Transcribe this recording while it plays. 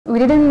We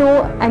didn't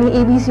know any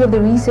ABC of the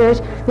research.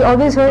 We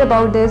always heard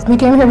about this. We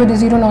came here with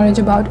zero knowledge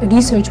about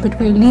research, but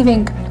we're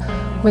leaving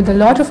with a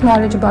lot of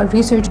knowledge about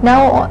research.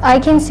 Now I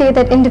can say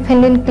that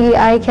independently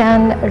I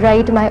can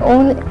write my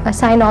own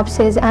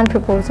synopses and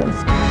proposals.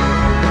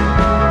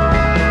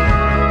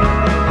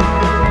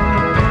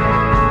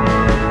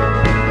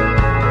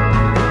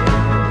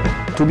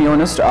 To be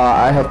honest,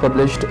 I have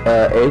published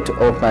 8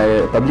 of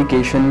my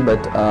publication,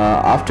 but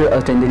after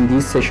attending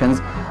these sessions,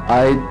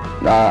 I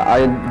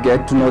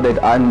get to know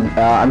that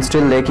I'm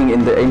still lacking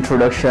in the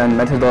introduction,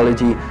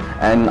 methodology,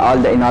 and all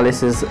the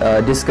analysis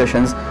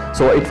discussions.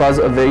 So it was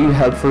a very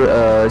helpful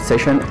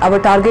session. Our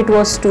target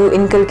was to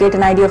inculcate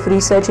an idea of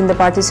research in the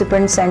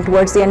participants, and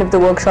towards the end of the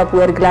workshop,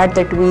 we are glad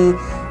that we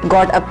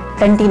got a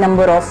plenty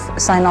number of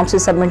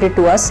synopses submitted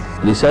to us.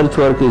 Research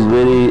work is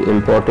very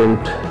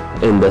important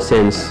in the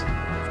sense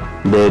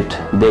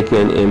that they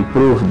can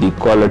improve the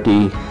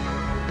quality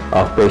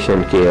of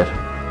patient care.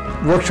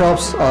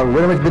 Workshops are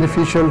very much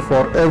beneficial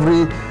for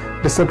every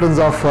disciplines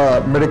of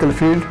medical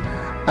field,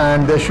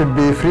 and they should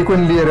be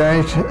frequently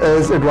arranged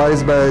as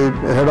advised by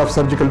head of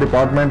surgical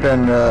department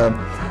and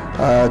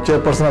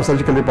chairperson of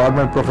surgical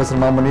department, Professor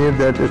Munir,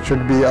 that it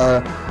should be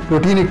a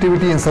routine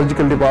activity in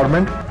surgical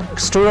department.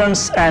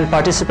 Students and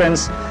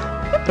participants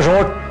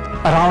wrote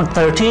around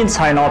 13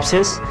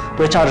 synopses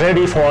which are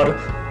ready for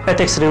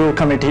Ethics Review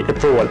Committee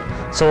approval.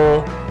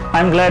 So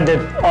I'm glad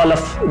that all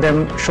of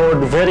them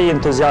showed very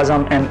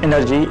enthusiasm and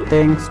energy.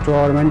 Thanks to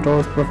our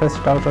mentors, Professor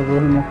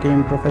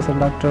Dr. Professor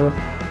Dr.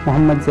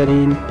 Muhammad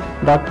Zareen,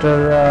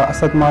 Dr.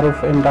 Asad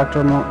Maroof and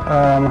Dr.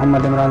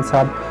 Muhammad Imran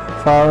Saab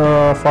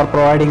for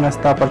providing us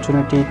the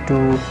opportunity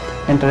to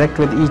interact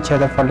with each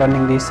other for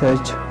learning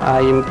research.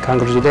 I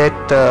congratulate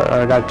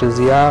Dr.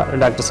 Zia,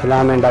 Dr.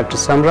 Salam and Dr.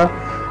 Samra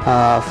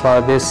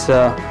for this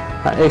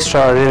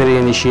extraordinary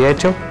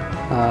initiative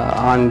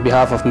on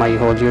behalf of my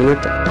whole unit.